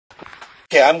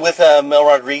Okay, I'm with Mel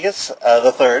Rodriguez,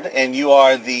 the third, and you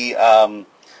are the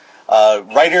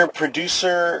writer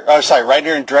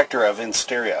and director of In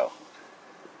Stereo.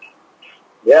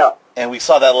 Yeah. And we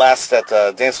saw that last at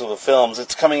Dance with the Films.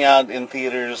 It's coming out in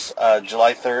theaters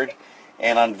July 3rd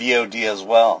and on VOD as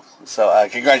well. So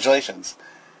congratulations.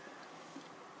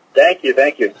 Thank you.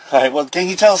 All right, well, can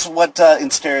you tell us what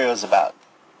In Stereo is about?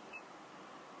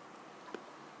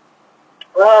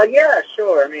 Yeah,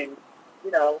 sure. I mean,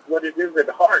 what it is at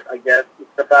heart, I guess,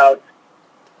 it's about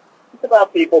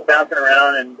people bouncing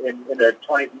around in their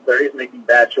 20s and 30s making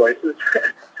bad choices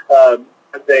as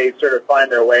they sort of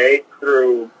find their way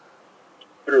through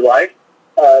life.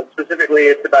 Specifically,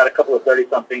 it's about a couple of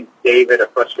 30-somethings, David, a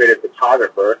frustrated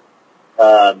photographer,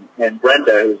 and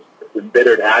Brenda, who's an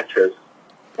embittered actress.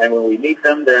 And when we meet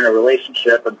them, they're in a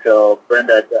relationship until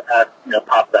Brenda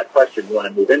pops that question, you want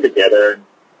to move in together? And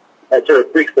that sort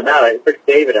of freaks them out. It freaks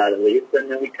David out, at least.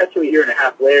 And then we cut to a year and a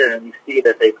half later, and we see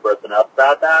that they've broken up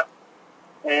about that.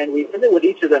 And we end it with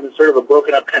each of them in sort of a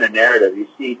broken up kind of narrative. You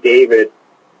see David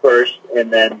first, and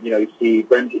then, you see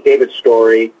David's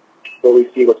story, where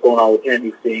we see what's going on with him.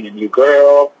 He's seeing a new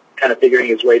girl, kind of figuring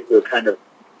his way through a kind of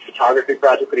photography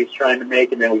project that he's trying to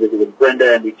make. And then we visit with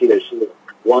Brenda, and we see that she was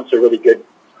once a really good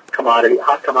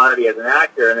hot commodity as an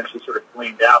actor, and then she sort of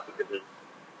flamed out because of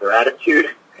her attitude.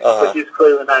 But she's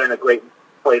clearly not in a great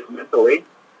place mentally.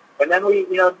 And then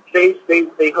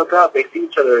they hook up, they see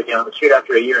each other again on the street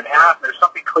after a year and a half, and there's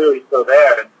something clearly still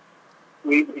there. And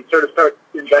we sort of start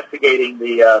investigating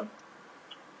the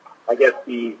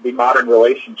modern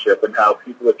relationship and how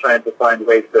people are trying to find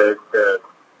ways to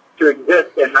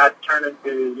exist and not turn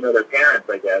into, their parents,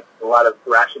 I guess. A lot of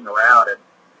thrashing around, and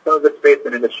some of it's based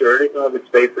in immaturity, some of it's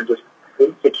based in just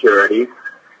insecurity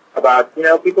about,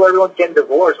 everyone's getting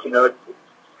divorced,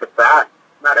 it's a fact.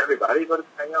 Not everybody, but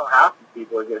half of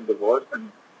people are getting divorced,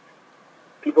 and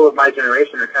people of my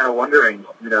generation are kind of wondering,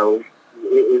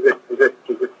 is it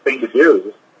the thing to do?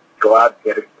 Just go out,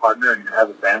 get a partner, and have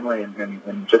a family,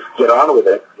 and just get on with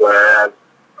it. Whereas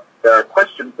there are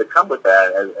questions that come with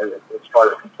that as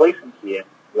far as complacency and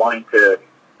wanting to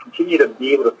continue to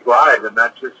be able to thrive, and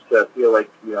not just feel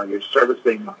like you're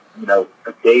servicing a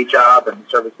day job and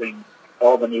servicing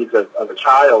all the needs of a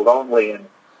child only. And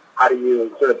how do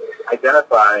you sort of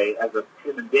identify as a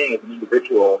human being, as an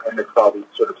individual, amidst all these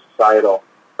sort of societal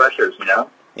pressures,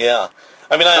 Yeah.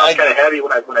 I mean, it's kind of heavy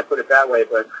when I put it that way,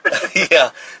 but...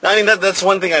 Yeah. I mean, that's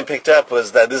one thing I picked up,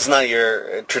 was that this is not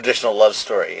your traditional love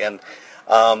story, and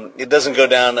it doesn't go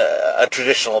down a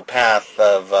traditional path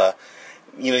of,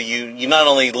 you not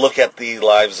only look at the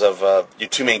lives of your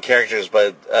two main characters,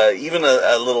 but even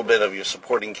a little bit of your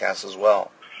supporting cast as well.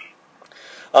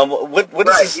 What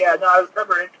is this? Yeah, no, I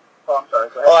remember... Oh, I'm sorry.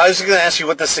 Go ahead. Oh, I was going to ask you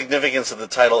what the significance of the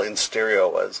title In Stereo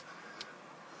was.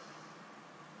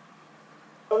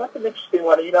 Well, that's an interesting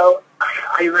one.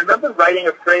 I remember writing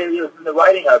a phrase in the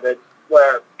writing of it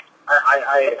where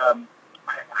I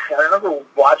remember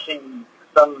watching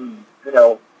some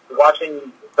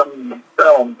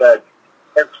film that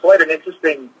employed an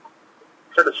interesting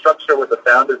sort of structure with the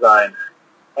sound design,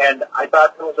 and I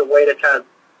thought there was a way to kind of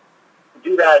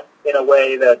do that in a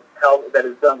way that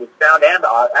is done with sound and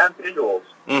visuals.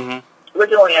 Mm-hmm.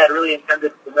 Originally, I had really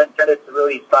intended to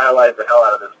really stylize the hell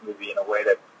out of this movie in a way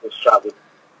that was shot with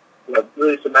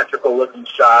really symmetrical looking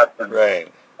shots and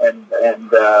right. and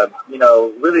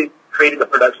really creating a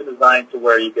production design to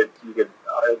where you could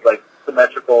like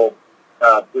symmetrical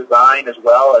design as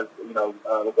well as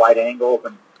wide angles,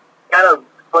 and kind of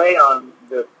play on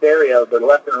the stereo, the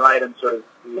left and right, and sort of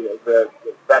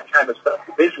that kind of stuff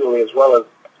visually, as well as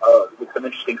with some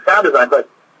interesting sound design. But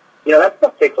that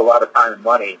stuff takes a lot of time and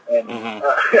money, and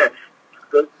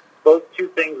those two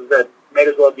things that may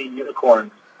as well be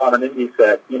unicorns on an indie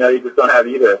set. You just don't have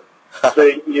either. So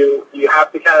you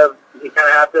have to kind of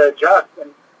have to adjust.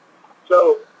 And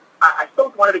so I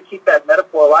still wanted to keep that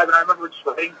metaphor alive. And I remember just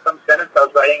writing some sentence I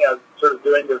was sort of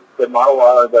doing the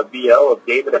monologue, the VO of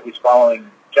David as he's following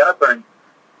Jennifer. And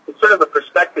it's sort of a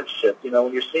perspective shift.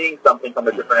 When you're seeing something from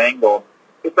a different angle,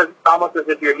 it's almost as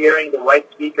if you're hearing the right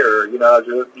speaker, as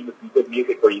you're listening to some good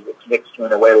music where it's mixed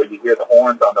in a way where you hear the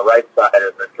horns on the right side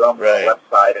or the drums on the left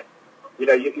side. And,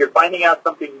 you're finding out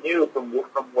something new from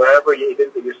wherever it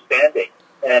is that you're standing.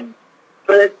 And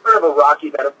so it's sort of a rocky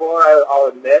metaphor, I'll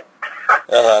admit.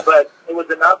 But it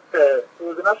was enough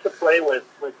to play with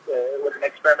an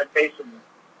experimentation,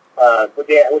 with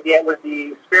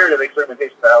the spirit of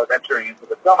experimentation that I was entering into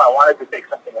the film. I wanted to take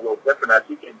something a little different. As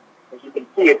you can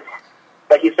see, it's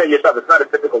like you said yourself, it's not a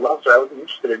typical love story. I wasn't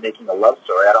interested in making a love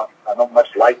story. I don't much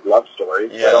like love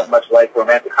stories. Yeah. I don't much like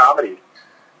romantic comedies.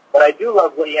 But I do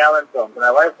love Woody Allen films, and I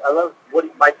love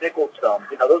Mike Nichols films.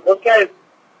 You know, those guys,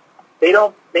 they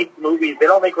don't make movies, they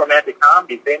don't make romantic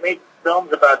comedies. They make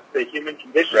films about the human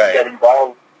condition that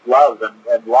involve love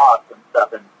and loss and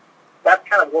stuff. And that's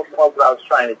kind of what I was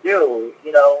trying to do,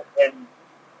 you know. And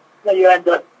you know, you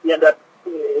end up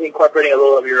incorporating a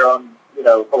little of your own, you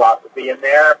know, philosophy in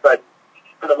there. But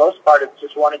for the most part, it's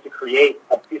just wanting to create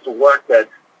a piece of work that,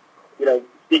 you know,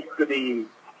 speaks to the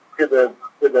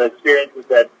experiences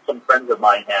that some friends of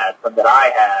mine had, some that I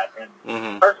had, and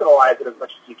personalize it as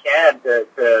much as you can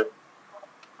to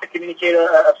communicate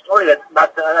a story that's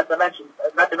not to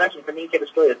mention communicate a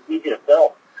story that's easy to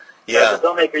film. Yeah. As a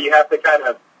filmmaker, you have to kind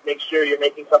of make sure you're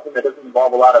making something that doesn't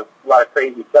involve a lot of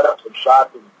crazy setups and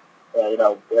shots and you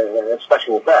know,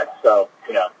 special effects. So,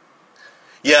 you know.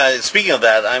 Yeah, speaking of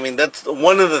that, I mean, that's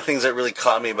one of the things that really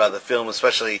caught me about the film,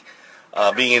 especially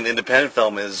being an independent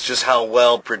film, is just how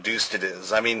well produced it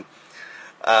is. I mean,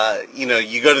 you know,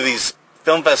 you go to these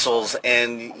film festivals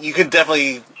and you can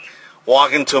definitely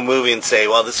walk into a movie and say,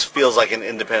 well, this feels like an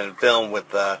independent film with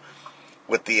the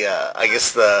I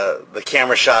guess the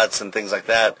camera shots and things like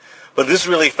that. But this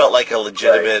really felt like a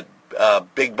legitimate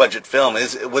big budget film.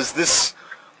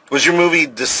 Was your movie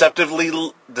deceptively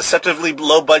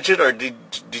low budget, or did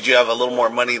you have a little more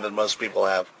money than most people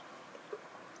have?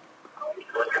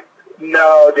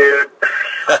 No, dude.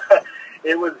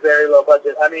 It was very low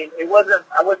budget. I mean,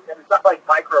 it's not like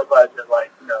micro budget,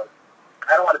 like, you know,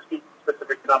 I don't want to speak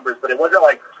specific numbers, but it wasn't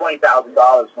like $20,000,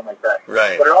 something like that.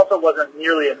 Right. But it also wasn't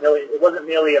nearly $1 million. It wasn't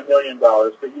nearly $1 million.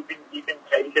 But you can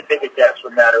take a guess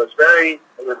from that. It was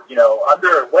you know,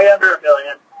 way under $1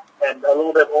 million, and a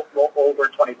little bit over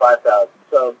 25,000.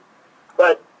 So,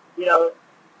 but you know,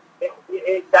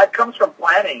 that comes from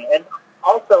planning. And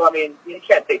also, I mean, you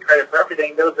can't take credit for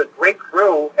everything. There was a great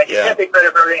crew, and you can't take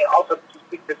credit for everything. Also,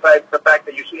 besides the fact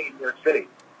that you're shooting in New York City.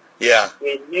 Yeah. I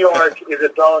mean, New York is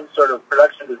its own sort of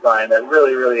production design that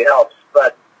really, really helps.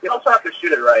 But you also have to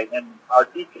shoot it right. And our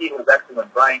DP was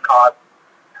excellent. Brian Cost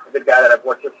is a guy that I've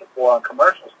worked with before on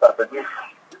commercial stuff, and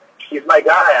he's my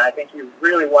guy. And I think he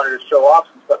really wanted to show off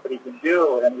some stuff that he can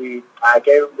do. And I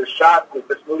gave him the shot with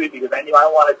this movie because I knew I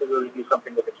wanted to really do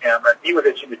something with the camera. He was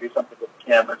itching to do something with the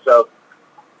camera. So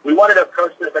we wanted to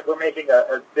approach this like we're making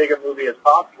as big a movie as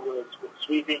possible with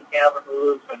sweeping camera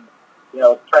moves and, you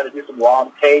know, trying to do some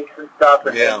long takes and stuff,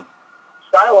 and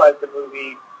stylize the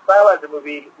movie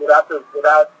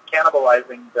without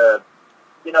cannibalizing the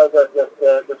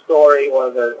story or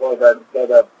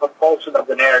the propulsion of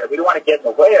the narrative. We don't want to get in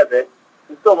the way of it.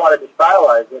 We still wanted to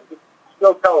stylize it,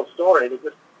 still tell a story.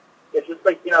 It's just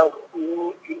like, you know, we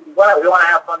want to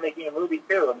have fun making a movie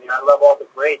too. I mean, I love all the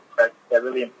greats that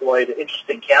really employed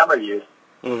interesting camera use,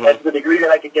 and to the degree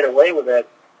that I could get away with it,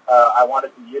 I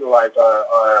wanted to utilize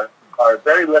our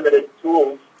very limited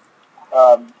tools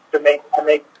to make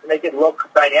it look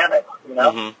dynamic. You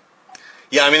know.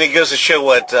 Yeah, I mean, it goes to show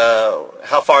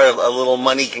how far a little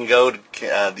money can go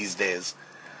these days.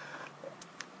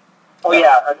 Oh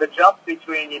yeah, the jump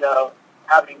between, you know,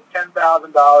 having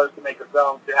 $10,000 to make a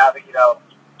film to having, you know,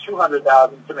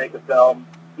 $200,000 to make a film,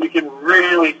 you can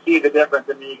really see the difference.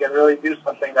 I mean, you can really do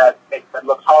something that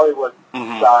looks Hollywood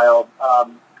style.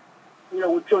 You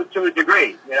know, to a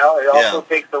degree. You know, it also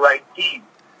takes the right team.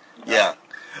 You know? Yeah.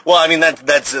 Well, I mean,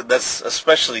 that's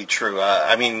especially true.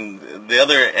 I mean, the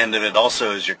other end of it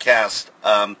also is your cast.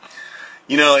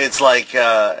 You know, it's like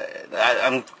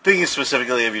I'm thinking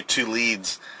specifically of your two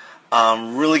leads.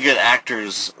 Really good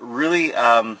actors. Really,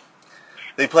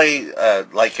 they play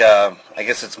like I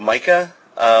guess it's Micah.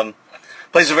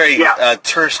 Plays a very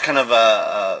terse kind of.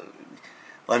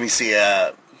 Let me see.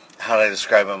 How do I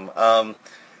describe him?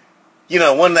 You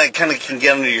know, one that kind of can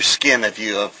get under your skin if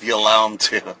you allow him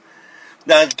to.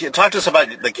 Now, talk to us about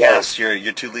the cast,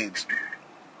 your two leads.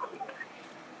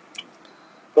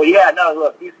 Well, yeah, no,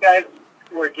 look, these guys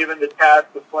were given the task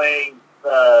of playing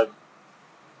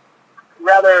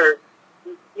rather,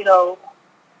 you know,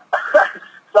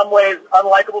 some ways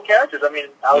unlikable characters. I mean,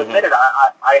 I'll admit it.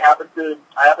 I happen to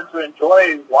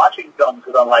enjoy watching films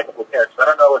with unlikable characters. I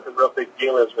don't know what the real big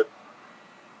deal is with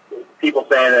people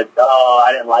saying that, oh,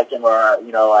 I didn't like him, or,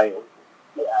 you know, I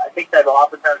think that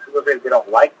oftentimes people say they don't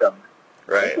like them.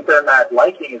 Right. I think that they're not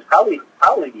liking is probably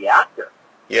the actor.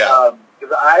 Yeah.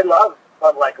 Because I love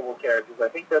unlikable characters. I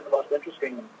think they're the most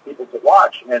interesting people to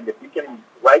watch. And if you can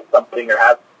write something or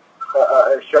have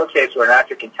a showcase where an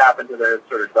actor can tap into their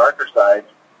sort of darker sides,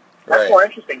 that's more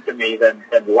interesting to me than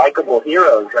likable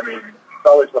heroes. I mean, it's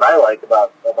always what I like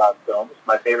about films.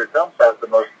 My favorite films have the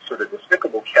most sort of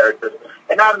despicable characters,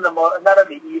 and not in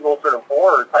the evil sort of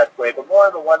horror type way, but more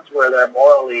in the ones where they're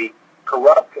morally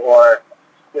corrupt or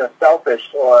selfish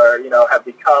or, have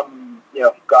become,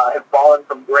 have fallen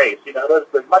from grace.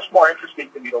 They're much more interesting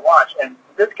to me to watch. And in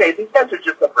this case, these guys are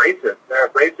just abrasive. They're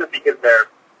abrasive because they're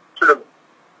sort of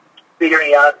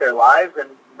figuring out their lives and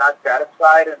not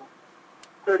satisfied. And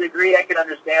to a degree, I can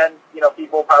understand,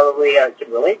 people probably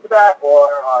can relate to that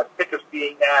or are sick of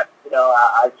seeing that.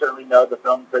 I certainly know the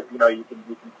films that, you can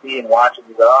see and watch and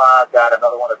you go, oh, God,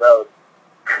 another one of those.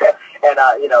 And,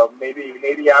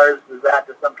 maybe ours is that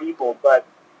to some people, but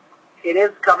it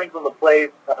is coming from a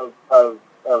place of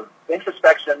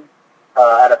introspection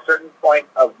at a certain point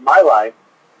of my life,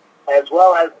 as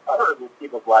well as other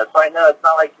people's lives. So I know it's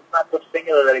not so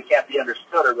singular that it can't be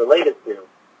understood or related to.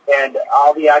 And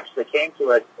all the actors that came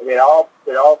to it, they all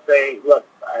say, look,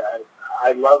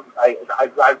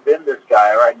 I've been this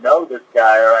guy, or I know this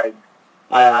guy, or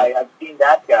I've seen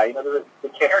that guy. The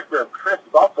character of Chris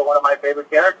is also one of my favorite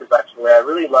characters, actually. I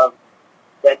really love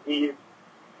that he's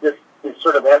this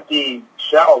sort of empty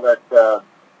shell that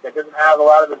doesn't have a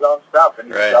lot of his own stuff, and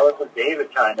he's jealous of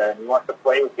David, kind of, and he wants to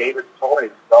play with David's toys.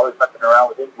 He's always messing around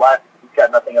with his life. He's got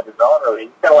nothing of his own, really.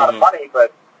 He's got a lot of money,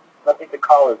 but nothing to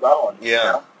call his own.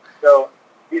 Yeah. So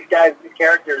these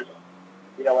characters,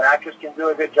 when actors can do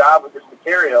a good job with this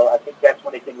material, I think that's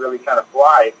when it can really kind of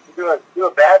fly. If you do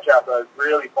a bad job, though, it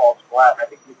really falls flat. And I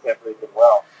think these guys really did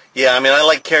well. Yeah, I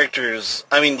like characters.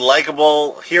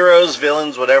 Likable heroes,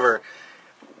 villains, whatever.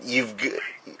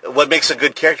 What makes a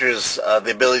good character is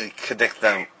the ability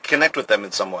to connect with them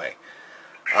in some way.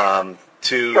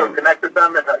 Connect with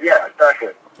them, and yeah, exactly.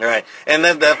 All right, and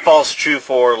then that falls true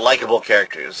for likable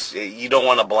characters. You don't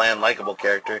want a bland, likable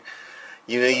character.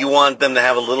 You want them to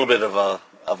have a little bit of a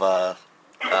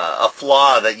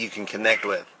flaw that you can connect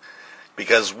with,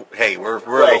 because hey, we're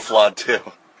a little flawed too.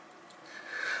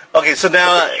 Okay, so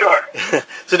now,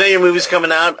 so now your movie's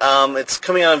coming out. It's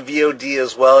coming out on VOD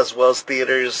as well as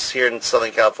theaters here in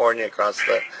Southern California, across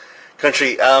the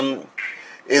country.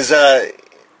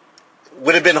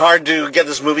 Would it have been hard to get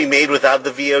this movie made without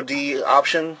the VOD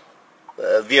option,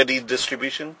 VOD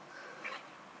distribution?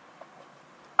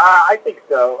 I think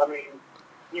so.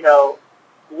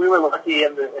 We were lucky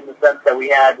in the sense that we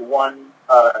had one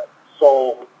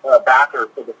sole backer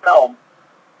for the film,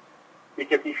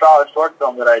 because he saw a short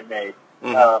film that I'd made.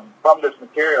 From this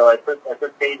material. I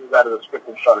took pages out of the script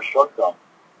and shot a short film,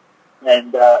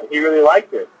 and he really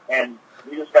liked it. And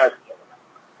we just got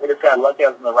lucky. I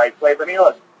was in the right place.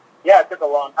 Look, yeah, it took a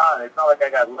long time. It's not like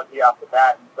I got lucky off the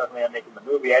bat and suddenly I'm making the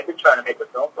movie. I've been trying to make a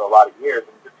film for a lot of years,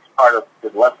 and this is part of the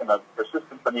lesson of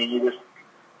persistence.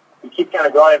 You keep kind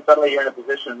of going, and suddenly you're in a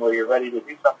position where you're ready to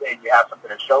do something, and you have something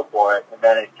to show for it, and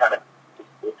then it kind of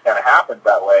happens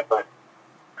that way. But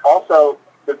also,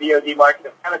 the VOD market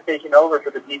has kind of taken over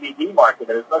for the DVD market.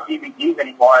 There's no DVDs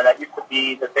anymore, and that used to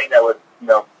be the thing that would,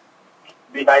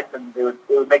 be nice, and it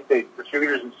would make the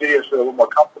distributors and studios feel a little more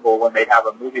comfortable when they have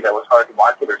a movie that was hard to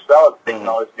market or sell. They can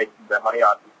always make their money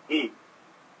on DVD.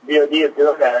 VOD is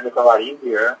doing that, and it's a lot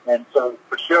easier. And so,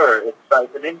 for sure, it's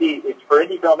for indie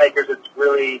filmmakers. It's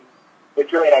really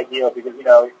ideal, because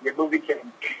your movie can,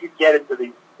 if you get into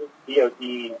these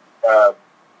VOD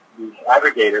these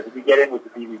aggregators, if you get in with the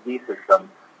DVD system,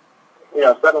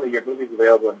 suddenly your movie's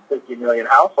available in 50 million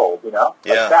households. Like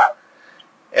that.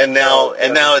 And now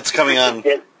it's coming on.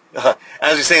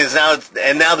 As you're saying,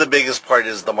 now the biggest part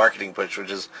is the marketing push,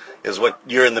 which is what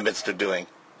you're in the midst of doing.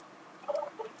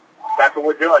 That's what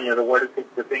we're doing.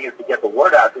 The thing is to get the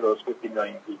word out to those 50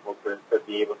 million people to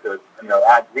be able to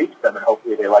reach them, and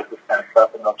hopefully they like this kind of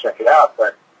stuff and they'll check it out.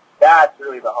 But that's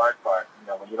really the hard part,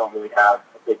 when you don't really have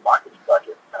a big marketing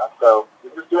budget. So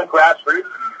we're just doing grassroots,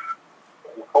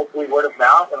 and hopefully word of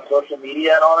mouth and social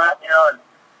media and all that, and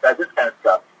this kind of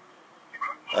stuff.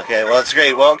 Okay, well, that's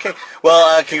great. Well, okay.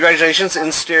 Well, congratulations.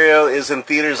 In Stereo is in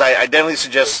theaters. I definitely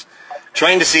suggest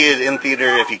trying to see it in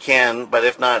theater if you can, but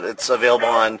if not, it's available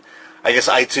on, I guess,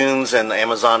 iTunes and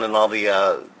Amazon and all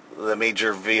the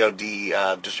major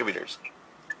VOD distributors.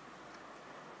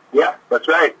 Yeah, that's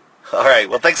right. All right.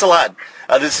 Well, thanks a lot.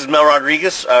 This is Mel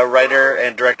Rodriguez, writer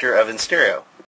and director of In Stereo.